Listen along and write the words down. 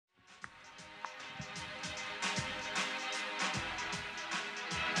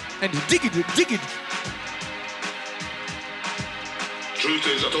and dig it, dig it. Truth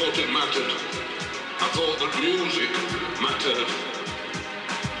is, I thought it mattered. I thought that music mattered.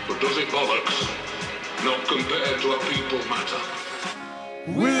 But does it bollocks? Not compared to a people matter.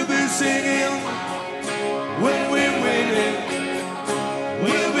 We'll be singing when we're winning.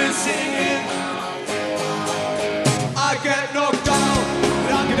 We'll be singing. I get knocked down,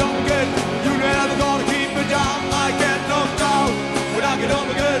 but I get up again. You never gonna keep me down. I get knocked down, but I get up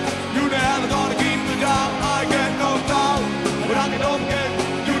again. You never gonna keep me down. I get knocked down, but I get up again.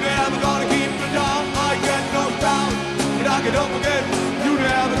 You never gonna keep me down. I get knocked down, but I get up again. You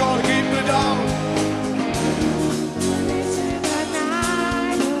never gonna keep me down.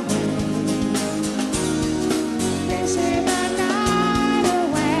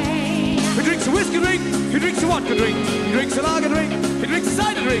 He drinks a whiskey drink, he drinks a vodka drink, he drinks a lager drink, he drinks a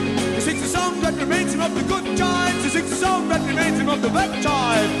cider drink. He sings a song that reminds him of the good times, he sings a song that reminds him of the bad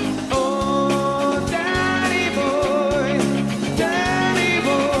times. Oh, Danny boy, Danny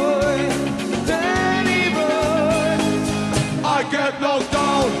boy, Danny boy. I get knocked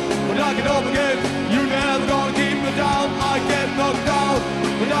down, but I get up again. You never gonna keep me down. I get knocked down,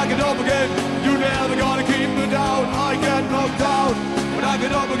 but I get up again. You never gonna keep me down. I get knocked down, but I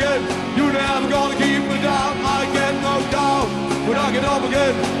get up again. You never gonna keep me down. I get knocked down, but I get up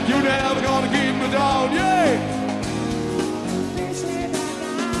again. You never gonna keep me down. Yeah.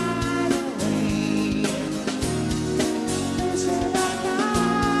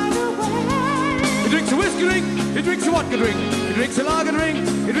 He drinks a whiskey drink, he drinks a vodka drink, he drinks a lager drink,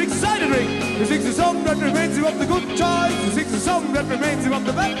 he drinks a cider drink. He sings a song that reminds him of the good times. He sings a song that reminds him of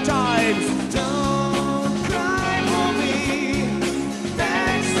the bad times. Don't cry for me,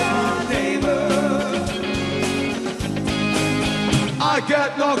 next door neighbor. I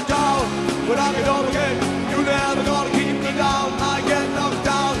get knocked down, but I get up again. You never gonna keep me down. I get knocked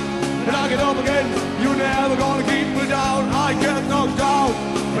down, but I get up again. You never gonna keep me down. I get knocked down,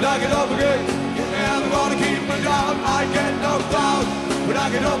 but I get up again. You never gonna keep me down. I get knocked down, but I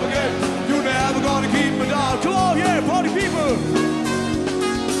get up again. You never gonna keep me down. Come on, yeah, party people.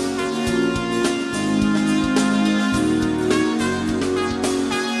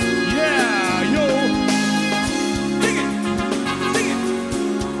 Yeah, yo. Dig it, dig it,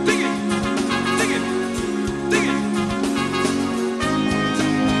 dig it, dig it, dig it.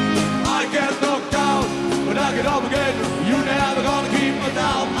 I get knocked down, but I get up again. You never gonna keep me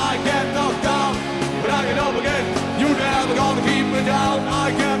down. I get knocked down, but I get up again. You never gonna keep me down.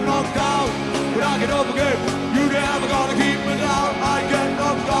 I get knocked down, but I get up again. You never gonna keep me down. I get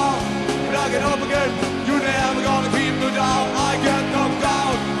knocked down, but I get up again. You never gonna keep me down. I get knocked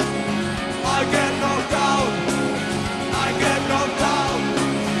down. I get knocked down. I get knocked down.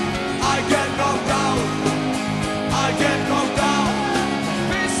 I get knocked down. I get knocked down.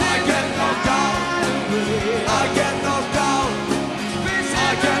 I get knocked down. I get knocked down.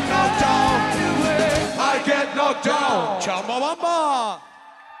 I get knocked down. I get knocked down. Chumbawamba.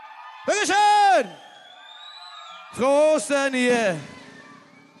 Dankeschön. Prost, hier.